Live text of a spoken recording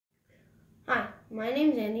my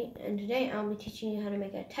name's Andy, and today I'll be teaching you how to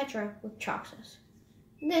make a Tetra with Troxes.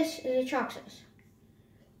 This is a Troxes.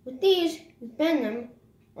 With these, you bend them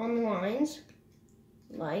on the lines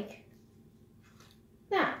like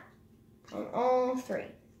that, on all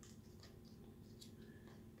three,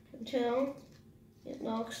 until it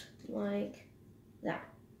looks like that.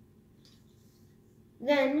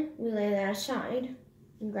 Then we lay that aside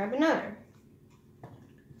and grab another.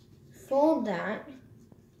 Fold that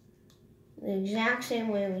the exact same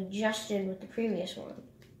way we just did with the previous one.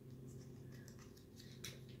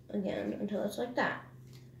 Again, until it's like that.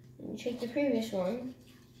 And you take the previous one,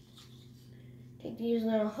 take these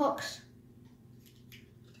little hooks,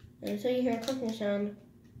 and until you hear a clicking sound,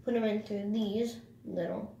 put them in through these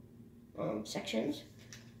little sections,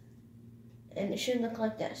 and it should look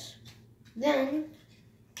like this. Then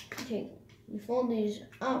you fold these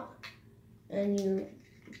up, and you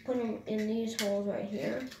put them in these holes right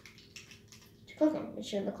here to cook them. It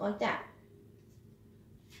should look like that.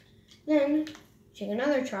 Then take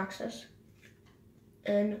another Troxes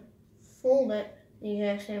and fold it the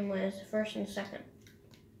exact same way as the first and second.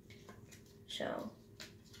 So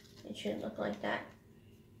it should look like that,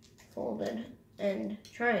 folded and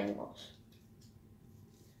triangles.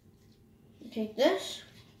 You take this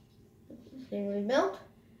thing we built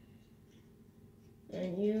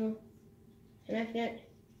and you connect it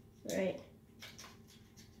right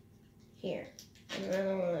here, and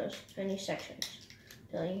another one of those tiny sections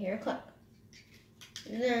until you hear a click.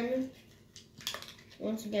 Then,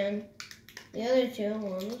 once again, the other two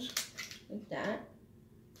ones like that,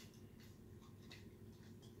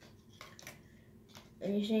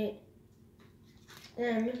 and you see,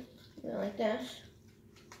 then go like this,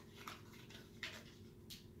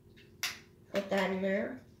 put that in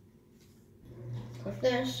there, put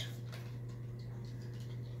this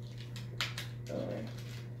over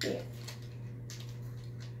here.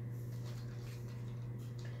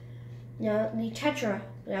 Now, the Tetra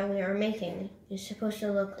that we are making is supposed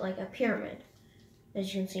to look like a pyramid.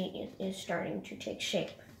 As you can see, it is starting to take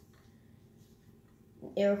shape.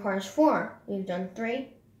 It requires 4. We've done 3.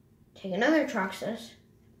 Take another Troxes.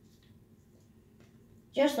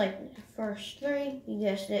 Just like the first 3, you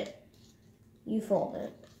guessed it, you fold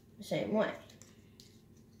it the same way.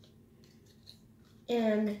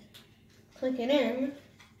 And click it in.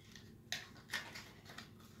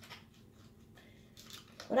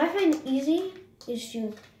 What I find easy is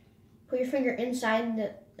to put your finger inside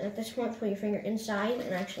at this point, put your finger inside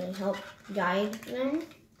and actually help guide them.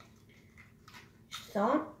 Just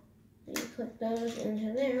thought. And you click those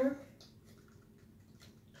into there.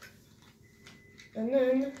 And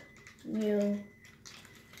then you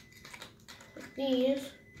put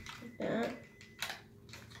these like that.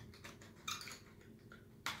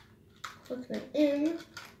 Click them in.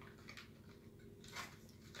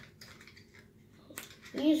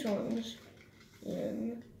 These ones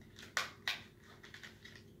in.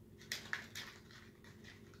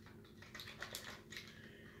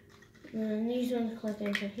 And then these ones click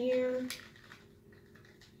into here.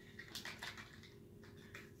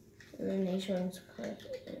 And then these ones click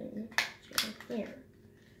into here.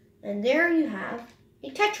 And there you have a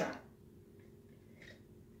Tetra.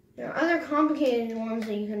 There are other complicated ones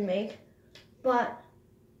that you can make, but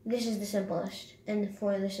this is the simplest. And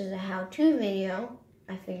for this is a how-to video,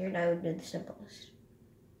 I figured I would do the simplest.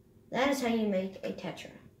 That is how you make a Tetra.